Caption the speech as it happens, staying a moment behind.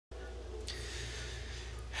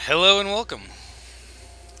Hello and welcome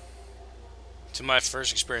to my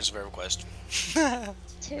first experience of EverQuest.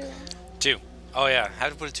 Two. Two. Oh yeah, I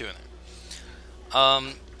have to put a two in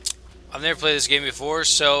there. I've never played this game before,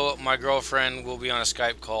 so my girlfriend will be on a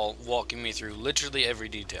Skype call walking me through literally every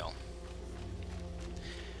detail.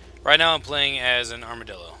 Right now I'm playing as an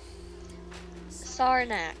armadillo.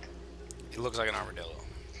 Sarnak. It looks like an armadillo.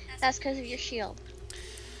 That's because of your shield.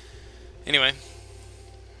 Anyway,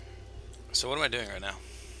 so what am I doing right now?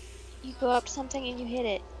 You go up to something and you hit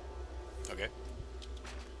it. Okay.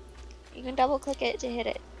 You can double click it to hit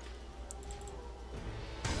it.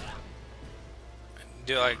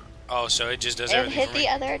 Do I? Oh, so it just does And everything hit for me? the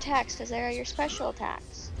other attacks because they are your special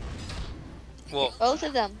attacks. Well, Both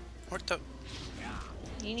of them. what the?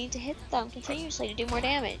 You need to hit them continuously to do more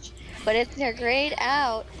damage. But if they're grayed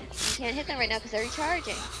out, you can't hit them right now because they're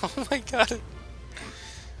recharging. Oh my god.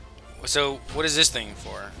 So, what is this thing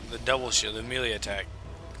for? The double shield, the melee attack.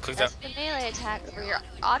 Click That's that. the melee attack for your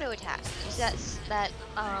auto attack. You see that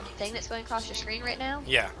thing that's going across your screen right now?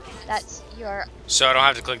 Yeah. That's your... So I don't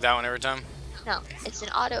have to click that one every time? No, it's an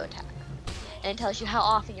auto attack. And it tells you how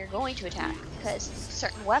often you're going to attack, because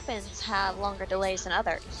certain weapons have longer delays than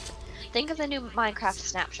others. Think of the new Minecraft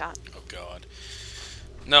snapshot. Oh god.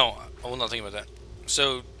 No, I will not think about that.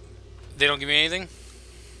 So, they don't give me anything?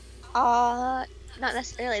 Not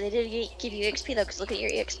necessarily. They did give you XP though, because look at your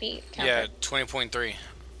EXP counter. Yeah, 20.3.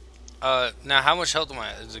 Now how much health am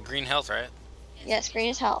I? It's a green health, right? Yes, green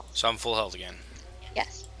is health. So I'm full health again.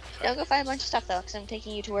 Yes. Don't go find a bunch of stuff though, because I'm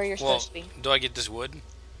taking you to where you're Well, supposed to be. do I get this wood?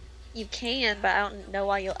 You can, but I don't know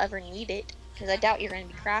why you'll ever need it, because I doubt you're going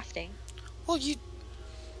to be crafting. Well,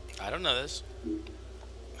 I don't know this.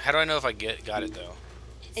 How do I know if I got it, though?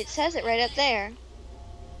 It says it right up there.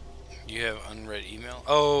 You have unread email?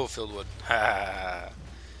 Oh, filled wood. Ha.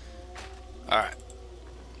 Alright.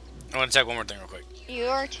 I want to check one more thing real quick. You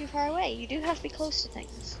are too far away. You do have to be close to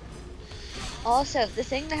things. Also, the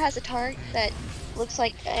thing that has a target that looks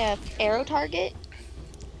like an arrow target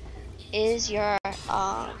is your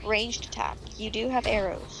ranged attack. You do have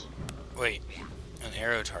arrows. Wait. An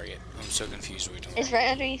arrow target. I'm so confused what you're talking It's right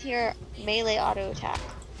underneath your melee auto attack.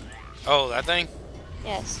 Oh, that thing?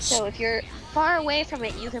 Yes. So if you're far away from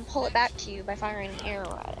it, you can pull it back to you by firing an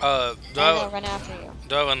arrow at it. Do And I they'll run after you.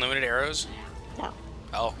 have unlimited arrows? No.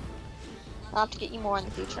 Oh. I'll have to get you more in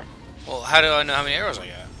the future. Well, how do I know how many arrows I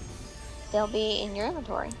got? They'll be in your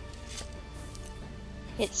inventory.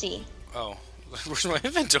 Hit C. Oh. Where's my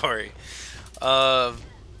inventory?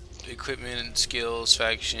 Equipment, skills,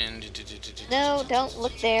 faction. No, don't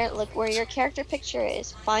look there. Look where your character picture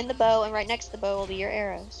is. Find the bow, and right next to the bow will be your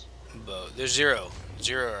arrows. Bow. There's zero.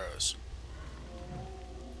 Zero arrows.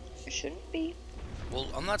 There shouldn't be. Well,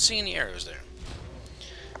 I'm not seeing any arrows there.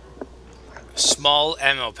 Small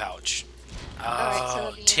ammo pouch. Alright, so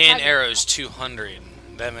it'll be 10 target arrows, pouch. 200.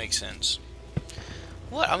 That makes sense.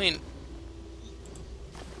 What? I mean...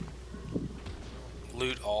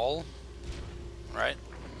 Loot all? Right?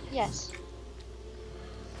 Yes.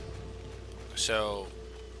 So...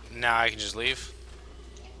 Now I can just leave?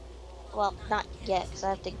 Well, not yet, because I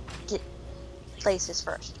have to get places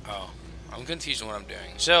first. Oh. I'm confused on what I'm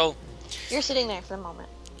doing. So... You're sitting there for the moment.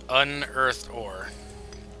 Unearthed ore.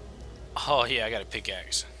 Oh yeah, I got a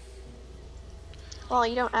pickaxe. Well,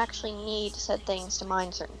 you don't actually need said things to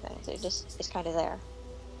mine certain things. It just is kind of there.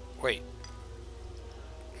 Wait.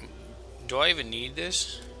 Do I even need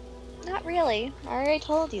this? Not really. I already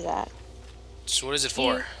told you that. So what is it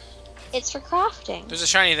for? It's for crafting. There's a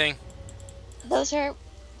shiny thing. Those are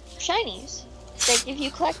shinies. They give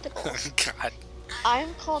you collectibles. God.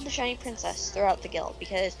 I'm called the Shiny Princess throughout the guild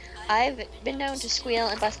because I've been known to squeal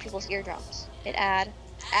and bust people's eardrums. Add.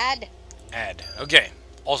 Add. Okay.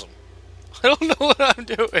 Awesome. I don't know what I'm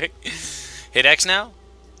doing. Hit X now?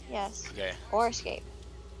 Yes. Okay. Or escape.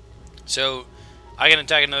 So, I can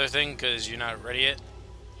attack another thing because you're not ready yet?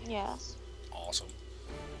 Yes. Awesome.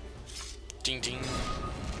 Ding ding.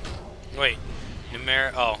 Wait.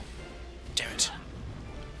 Oh. Damn it.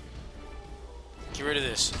 Get rid of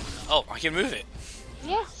this. Oh, I can move it.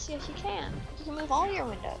 Yes, you can. You can move all your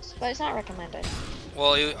windows, but it's not recommended.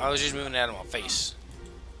 Well, I was just moving it out of my face.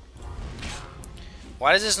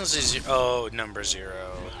 Why does this one say zero? Oh, number 0.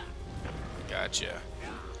 Gotcha.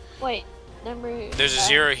 Wait, number... There's a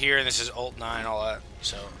 0 here, and this is Alt 9, all that.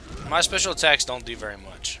 So, my special attacks don't do very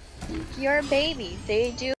much. You're a baby. They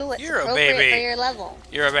do what's You're a appropriate baby. for your level.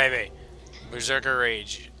 You're a baby. Berserker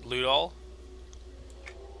Rage. Loot all?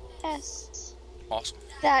 Yes. Awesome.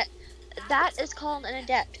 That is called an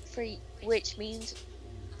adept, which means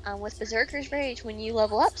with Berserker's Rage, when you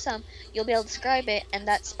level up some, you'll be able to describe it, and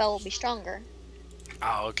that spell will be stronger.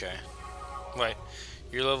 Oh, okay. Wait.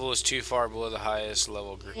 Your level is too far below the highest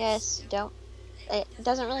level group. Yes, don't. It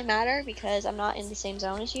doesn't really matter because I'm not in the same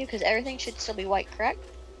zone as you. Because everything should still be white, correct?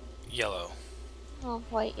 Yellow. Oh,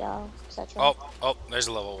 white, yellow, etc. Oh, there's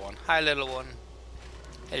a level 1. Hi, little one.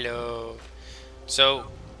 Hello. So,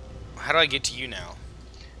 how do I get to you now?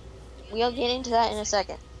 We'll get into that in a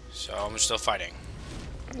second. So, I'm still fighting.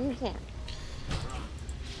 You can.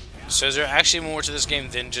 So, is there actually more to this game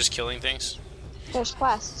than just killing things? There's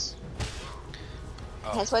quests.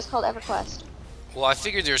 Oh. That's why it's called EverQuest. Well, I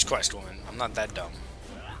figured there's quest 1. I'm not that dumb.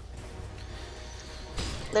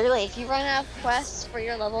 Literally, if you run out of quests for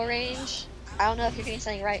your level range, I don't know if you're doing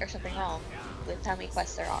something right or something wrong with how many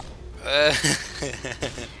quests there are.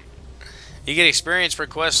 You get experience for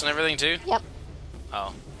quests and everything too? Yep.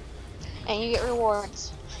 Oh. And you get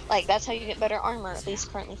rewards. Like, that's how you get better armor, at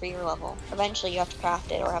least currently for your level. Eventually, you have to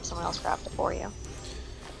craft it or have someone else craft it for you.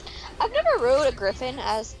 I've never rode a griffin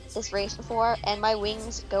as this race before, and my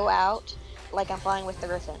wings go out like I'm flying with the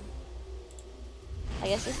griffin. I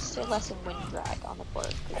guess this is to lessen wind drag on the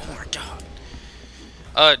board. Oh my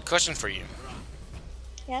god. Question for you.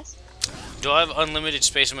 Yes? Do I have unlimited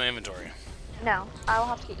space in my inventory? No, I will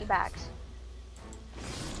have to get you bags.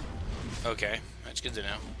 Okay, that's good to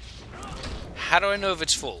know. How do I know if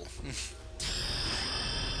it's full?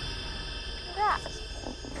 Grass.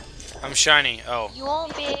 I'm shiny. Oh, You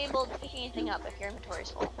won't be able to pick anything up if your inventory is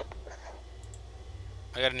full.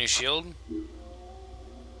 I got a new shield.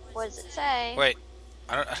 What does it say? Wait,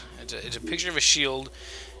 I don't. It's a picture of a shield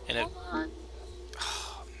and a. Hold on.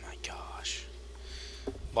 Oh my gosh.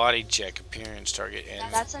 Body check, appearance, target,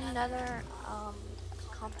 and. That's another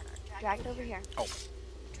comment. Drag it over here. Oh.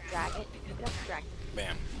 Drag it. Pick it up. Drag it.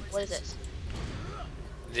 Bam. What is this?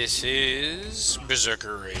 This is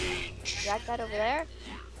Berserker Rage. Drag that over there.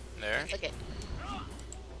 There. Look it.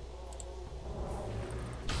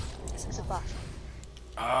 This is a buff.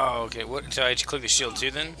 Oh, okay. What? So I just click the shield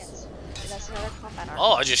too then? Yes. That's another combat armor.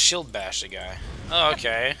 Oh, I just shield bashed the guy. Oh,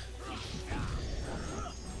 okay.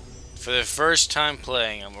 For the first time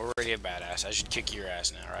playing, I'm already a badass. I should kick your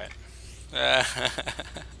ass now, right?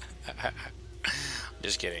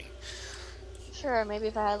 Just kidding. Sure, maybe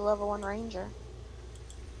if I had a level 1 ranger.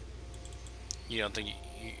 You don't think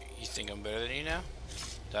you think I'm better than you now?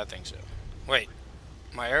 I think so. Wait,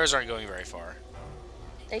 my arrows aren't going very far.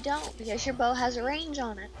 They don't, because your bow has a range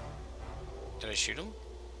on it. Did I shoot him?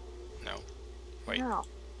 No. Wait. No.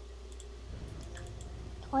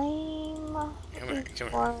 Claim. Come here. Come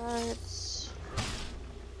here. Words.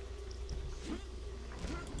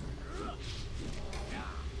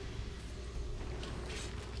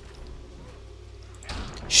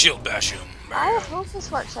 Shield bash him. I hope this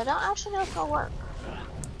works. I don't actually know if it'll work.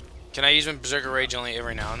 Can I use my Berserker Rage only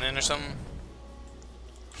every now and then or something?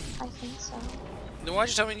 I think so. Then why'd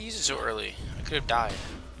you tell me to use it so early? I could have died.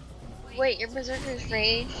 Wait, your Berserker's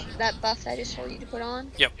Rage, that buff that I just told you to put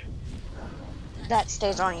on? Yep. That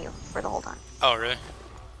stays on you for the whole time. Oh, really?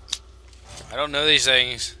 I don't know these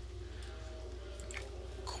things.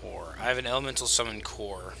 Core. I have an elemental summon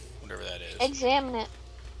core, whatever that is. Examine it.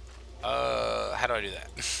 How do I do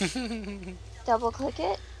that? Double click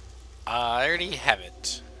it. I already have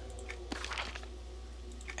it.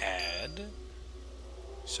 Add.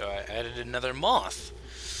 So I added another moth.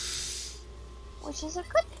 Which is a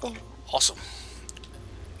good thing. Awesome.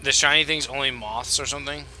 The shiny thing's only moths or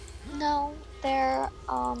something? No, they're,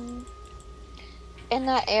 in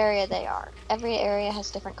that area they are. Every area has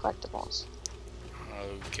different collectibles.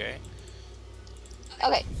 Okay.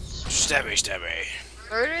 Okay. Stabby, stabby.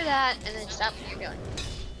 Murder that, and then stop what you're doing.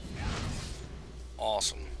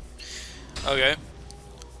 Awesome. Okay.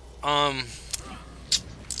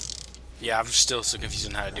 Yeah, I'm still so confused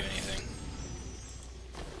on how to do anything.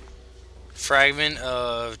 Fragment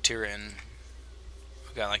of Tyrion.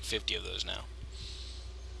 I've got like 50 of those now.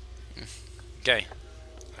 Okay.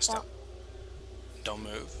 I stop. Don't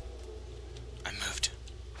move. I moved.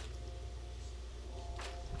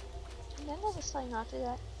 Didn't I just tell you not to do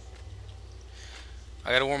that?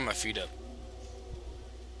 I gotta warm my feet up.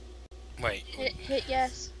 Wait. Hit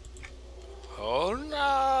yes. Oh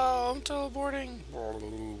no, I'm teleporting.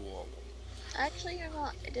 Actually, you're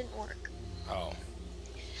not. It didn't work. Oh.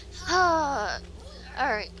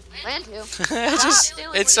 Alright. Land to.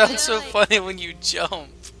 It sounds so funny when you jump.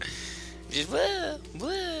 Just blah,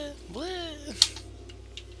 blah, blah.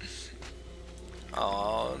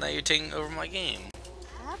 Oh, now you're taking over my game.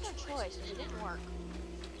 I have no choice, because it didn't work.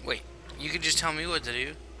 Wait, you could just tell me what to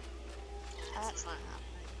do. That's not happening.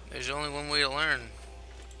 There's only one way to learn.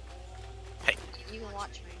 Hey. You can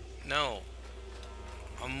watch me. No.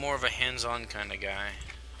 I'm more of a hands-on kind of guy,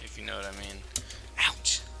 if you know what I mean.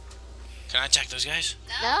 Ouch. Can I attack those guys?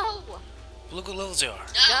 No. Look what levels they are.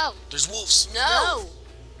 No. There's wolves. No.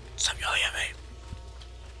 Stop yelling at me.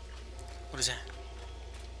 What is that?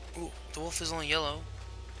 Ooh, the wolf is only yellow.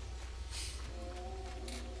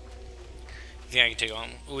 You think I can take on?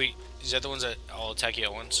 Wait, is that the ones that all attack you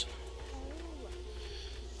at once?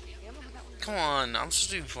 Come on, I'm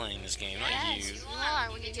supposed to be playing this game, not you. Yes, you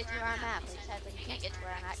are when you get to our map. But sadly, you can't get to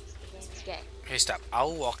our map because the game's gay. Hey, stop.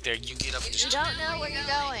 I'll walk there. You get up and You just... don't know where you're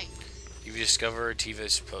going. You discover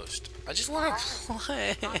Tiva's post. I just want to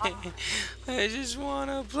play. I just want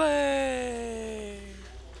to play.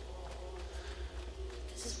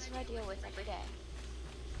 This is what I deal with every day.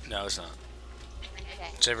 No, it's not. Every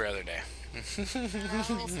day. It's every other day. No,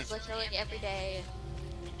 it's literally every day.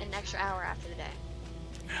 An extra hour after the day.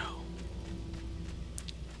 No.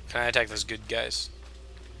 Can I attack those good guys?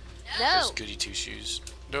 No. Those goody two shoes.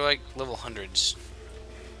 They're like level hundreds.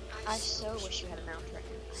 I so wish you had a mount right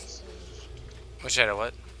now. I so wish. Wish I had a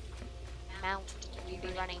what? Mount. You'd be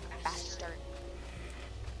running faster.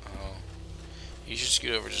 Oh. You should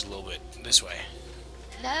scoot over just a little bit. This way.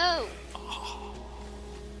 No. Oh.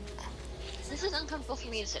 This is uncomfortable for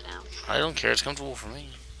me to sit down. I don't care. It's comfortable for me.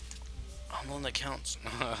 I'm the one that counts.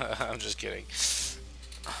 I'm just kidding.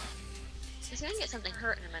 He's gonna get something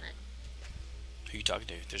hurt in a minute. Who you talking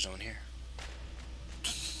to? There's no one here.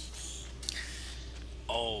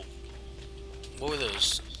 Oh. What were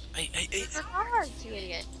those? Hey. It's hard, you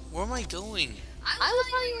idiot. Where am I going? I will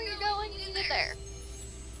tell you where you're going when you get there.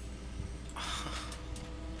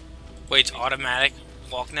 Wait, it's automatic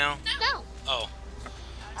walk now? No. Oh.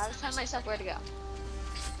 I was telling myself where to go.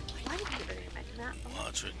 Why did you bring imagine that? Well,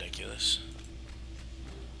 that's ridiculous.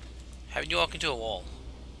 How did you walk into a wall?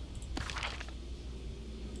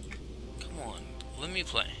 Come on, let me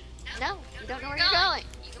play. No, you don't know where you're going.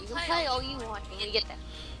 You can play all you want when you get there.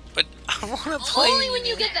 But I want to play. Only when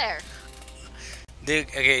you get there. Dude,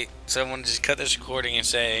 okay, so I want to just cut this recording and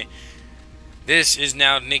say, this is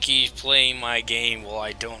now Nikki playing my game while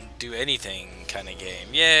I don't do anything kind of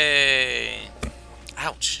game. Yay!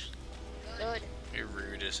 Ouch. Good. You're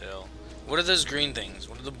rude as hell. What are those green things?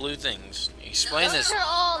 What are the blue things? Explain this. Those are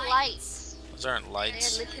all lights. Those aren't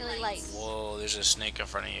lights. They're literally lights. Whoa, there's a snake in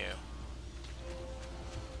front of you.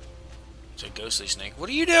 It's a ghostly snake. What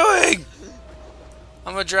are you doing?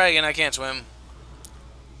 I'm a dragon. I can't swim.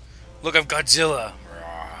 Look, I'm Godzilla.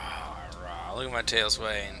 Rah, rah. Look at my tail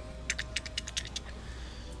swaying.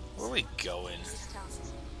 Where are we going?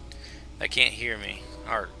 They can't hear me.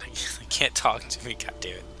 Or, they can't talk to me. God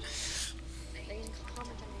damn it. They can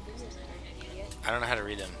comment on your videos, you idiot. I don't know how to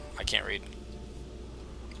read them. I can't read.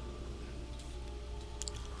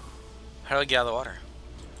 How do I get out of the water?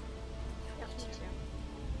 You don't need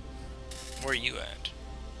to. Where are you at?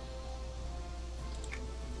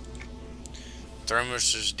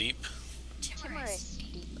 Thermos deep. Timorous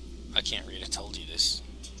deep. I can't read. I told you this.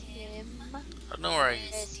 Tim. I don't know where I.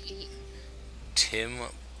 Is deep. Tim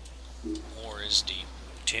or is deep.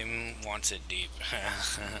 Tim wants it deep.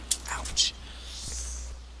 Ouch.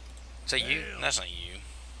 Is that you? That's not you.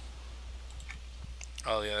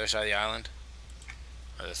 Oh, the other side of the island?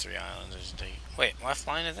 Oh, the 3 islands. Wait, am I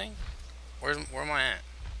flying a thing? Where am I at?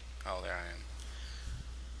 Oh, there I am.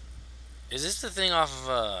 Is this the thing off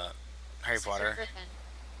of Harry Potter?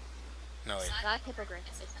 No, wait. It's not a hippogriff,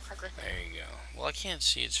 it's a griffin. There you go. Well, I can't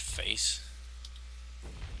see its face.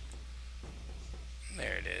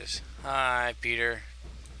 There it is. Hi, Peter.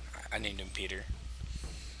 I named him Peter.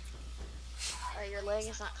 Your leg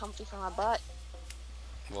is not comfy for my butt.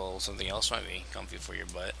 Well, something else might be comfy for your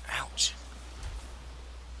butt. Ouch.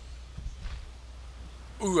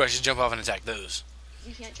 Ooh, I should jump off and attack those.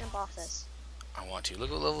 You can't jump off this. I want to. Look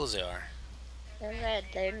what levels they are. They're red.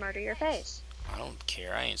 They'd murder your face. I don't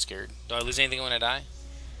care. I ain't scared. Do I lose anything when I die?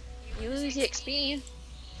 You lose the XP.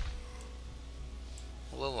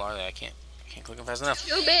 What level are they? I can't click them fast enough.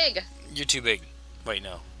 Too big. You're too big. Wait,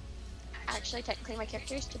 no. Actually, technically, my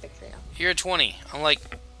character is too big for you. You're a 20. I'm like...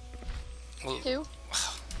 Well, 2?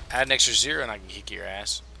 add an extra 0 and I can kick your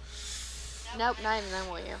ass. Nope, not even then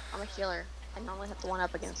will you. I'm a healer. I normally have to one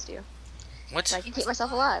up against you. What? So I can keep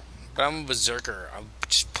myself alive. But I'm a berserker. I'll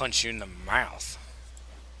just punch you in the mouth.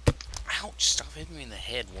 Ouch, stop hitting me in the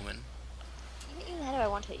head, woman. You hit you in the head if I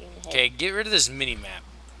want to hit you in the head. Okay, get rid of this mini-map.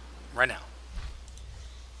 Right now.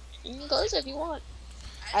 You can close it if you want.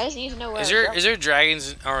 I just need to know where Is there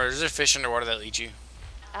dragons, or is there fish underwater that eat you?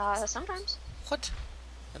 Sometimes. What?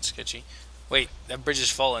 That's sketchy. Wait, that bridge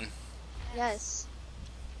is fallen. Yes.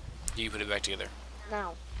 Do you put it back together?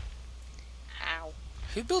 No. Ow.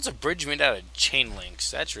 Who builds a bridge made out of chain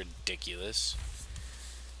links? That's ridiculous.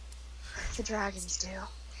 The dragons do.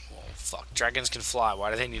 Well, Fuck, dragons can fly.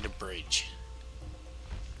 Why do they need a bridge?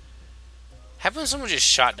 Happened someone just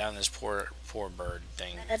shot down this poor bird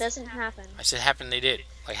thing. That doesn't happen. I said happened they did.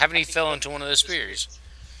 Like, happen he fell into one of the spears.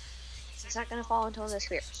 He's not gonna fall into one of the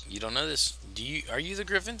spears. You don't know this? Are you the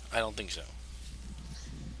griffin? I don't think so.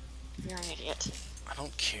 You're an idiot. I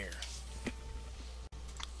don't care.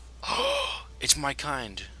 It's my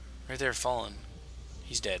kind. Right there, fallen.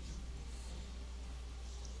 He's dead.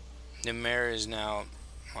 Nimer is now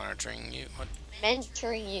monitoring you. What?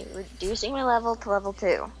 Mentoring you, reducing my level to level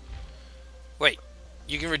 2. Wait,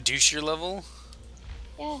 you can reduce your level?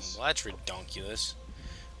 Yes. Well, that's redonkulous.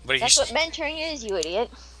 But That's what mentoring is, you idiot.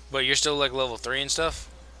 But you're still like level 3 and stuff?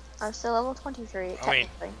 I'm still level 23, I mean,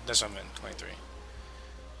 technically. that's what I meant, 23.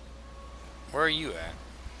 Where are you at?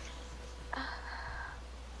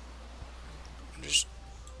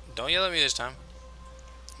 Don't yell at me this time.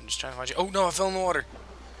 I'm just trying to find you. Oh no, I fell in the water.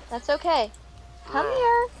 That's okay. Come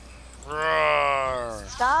here. Roar.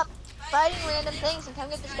 Stop fighting random things and come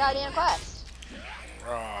get this goddamn quest.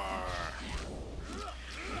 Roar.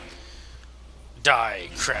 Die,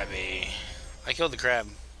 crabby. I killed the crab.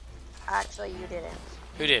 Actually, you didn't.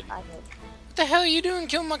 Who did? I did. What the hell are you doing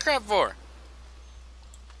killing my crab for?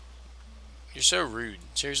 You're so rude.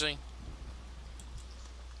 Seriously?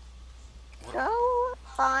 Go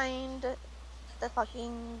find the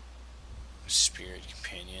fucking... Spirit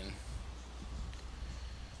companion.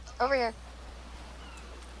 Over here.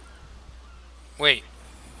 Wait.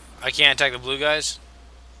 I can't attack the blue guys?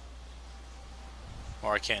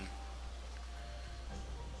 Or I can.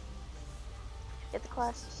 Get the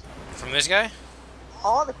quests. From this guy?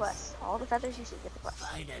 All the quests. All the feathers you see, get the quests.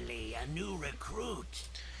 Finally, a new recruit.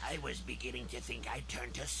 I was beginning to think I'd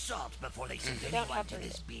turn to salt before they sent Don't anyone have to to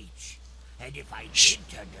this beach. And if I Shh. did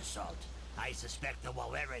turn to salt, I suspect the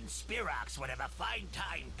Waweran Spirox would have a fine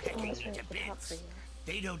time pecking me to bits.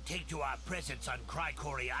 They don't take to our presence on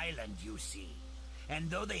Cricori Island, you see. And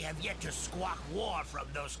though they have yet to squawk war from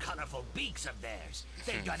those colorful beaks of theirs,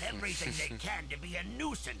 they've done everything they can to be a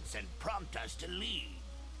nuisance and prompt us to leave.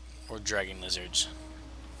 Or dragon lizards.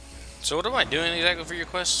 So what am I doing exactly for your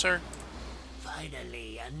quest, sir?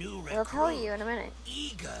 Finally, a new recruit. I'll tell you in a minute.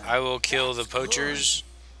 Eager. I will kill the That's poachers. good.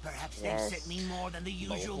 Perhaps Yes. they've sent me more than the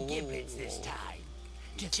usual gibbets this time.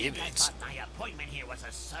 To think I Gibbets? thought my appointment here was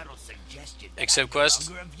a subtle suggestion that Accept I'm no quest?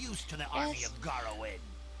 longer of use to the army Yes. of Garrowin.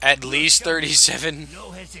 At least 37. No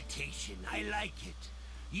hesitation. I like it.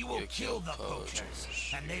 You will You kill kill the poachers,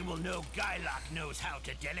 poachers. and they will know Guylock knows how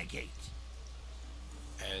to delegate.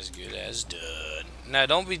 As good as done. Now,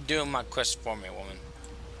 don't be doing my quest for me, woman.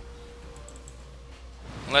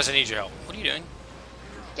 Unless I need your help. What are you doing?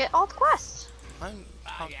 Get all the quests. I'm I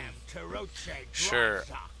talking. am Taroche Sure,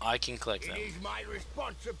 Drysock. I can collect It them. is my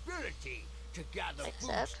responsibility to gather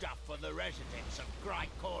Except- foodstuff for the residents of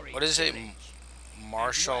Cricori. What does it say? Village.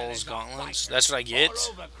 Marshall's gauntlets? That's what I get? All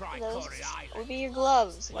over Those Cricori Island. would be your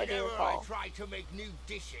gloves, if I do Whenever recall. I try to make new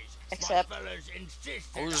dishes, Except- my fellas insist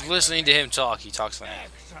I was that listening to him talk. He talks like that.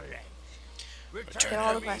 Excellent. Return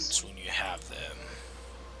all the the quests. when you have them.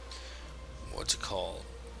 What's it called?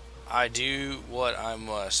 I do what I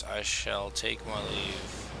must. I shall take my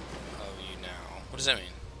leave of you now. What does that mean?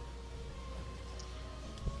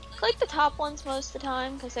 Click the top ones most of the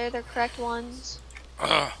time, because they're the correct ones.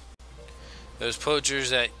 Ugh. Those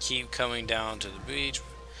poachers that keep coming down to the beach.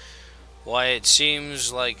 Why, it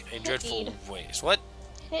seems like a dreadful need. waste. What?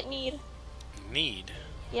 Hit need. Need?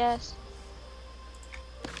 Yes.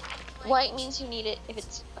 White means you need it, if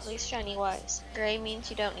it's at least shiny wise. Gray means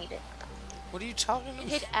you don't need it. What are you talking about?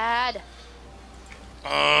 Hit add.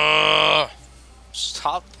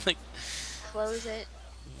 Stop. Like, Close it.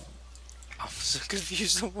 I'm so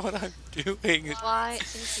confused on what I'm doing. Why? It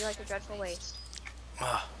seems to be like a dreadful waste.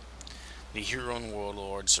 The Huron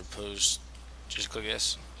warlord supposed. Just click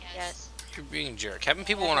this. Yes. You're being a jerk. Having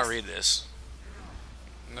people want to read this.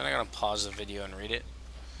 And then I gotta pause the video and read it.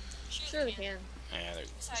 Sure they can. Yeah, they're-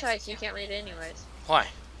 Besides, you can't read it anyways. why?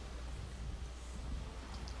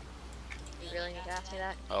 You really need to ask me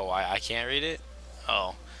that? Oh, I can't read it?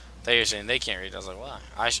 Oh. They were saying they can't read it. I was like, why?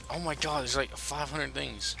 Oh my god, there's like 500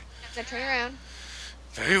 things. Now turn around.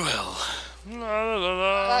 Very well. La, la, la, Go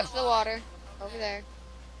la. out to the water. Over there.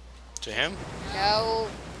 To him? No.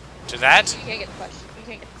 To that? You can't get the question. You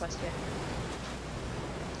can't get the quest yet.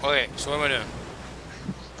 Okay, so what am I doing?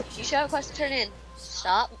 You should have a quest to turn in.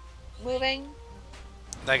 Stop moving.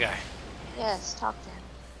 That guy. Yes, talk to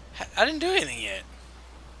him. I didn't do anything yet.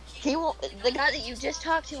 He will. The guy that you just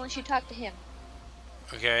talked to once you talk to him.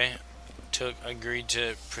 Okay. Agreed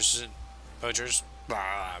to persistent poachers.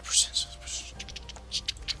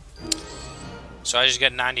 So I just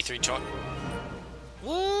got 93 choice.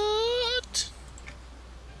 What?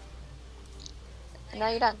 And now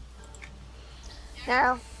you're done.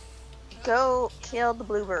 Now, go kill the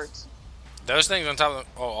bluebirds. Those things on top of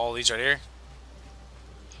all these right here?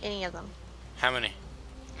 Any of them. How many?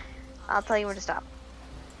 I'll tell you where to stop.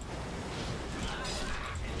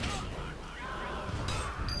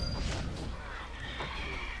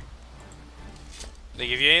 They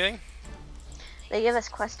give you anything? They give us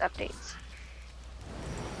quest updates.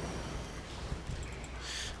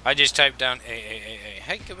 I just typed down A.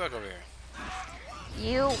 Hey, get back over here.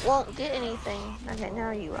 You won't get anything. Okay,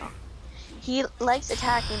 now you will. He likes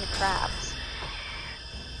attacking the crabs.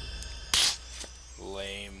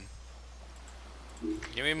 Lame.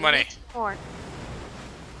 Give me money. More.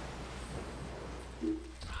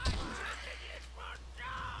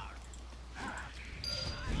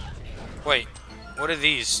 Wait, what are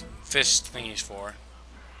these fist thingies for?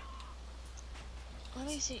 Let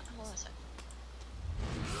me see. Hold on a second.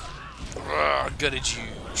 Gutted you.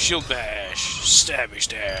 Shield bash. Stabby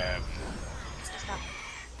stab. Stop.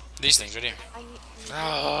 These things right here. I need.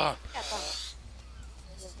 Ah.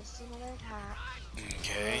 This is another attack.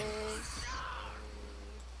 Okay.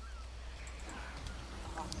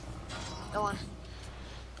 Go on.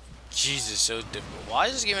 Jesus, so difficult. Why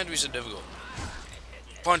does this game have to be so difficult?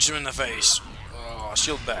 Punch him in the face. Oh,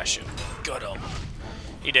 shield bash him. Gut him.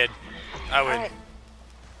 He did. I would. Alright.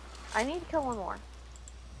 I need to kill one more.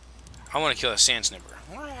 I want to kill a sand snipper.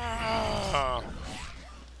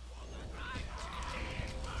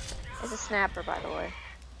 It's a snapper, by the way.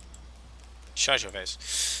 Shut your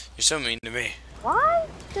face. You're so mean to me. Why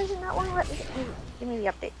does it not want to let me give me the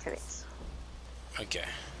update to this? Okay.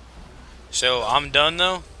 So, I'm done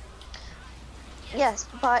though? Yes,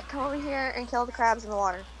 but come over here and kill the crabs in the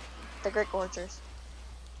water. The Great Gorgers.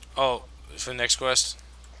 Oh, for the next quest?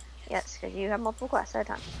 Yes, because you have multiple quests at a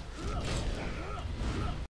time.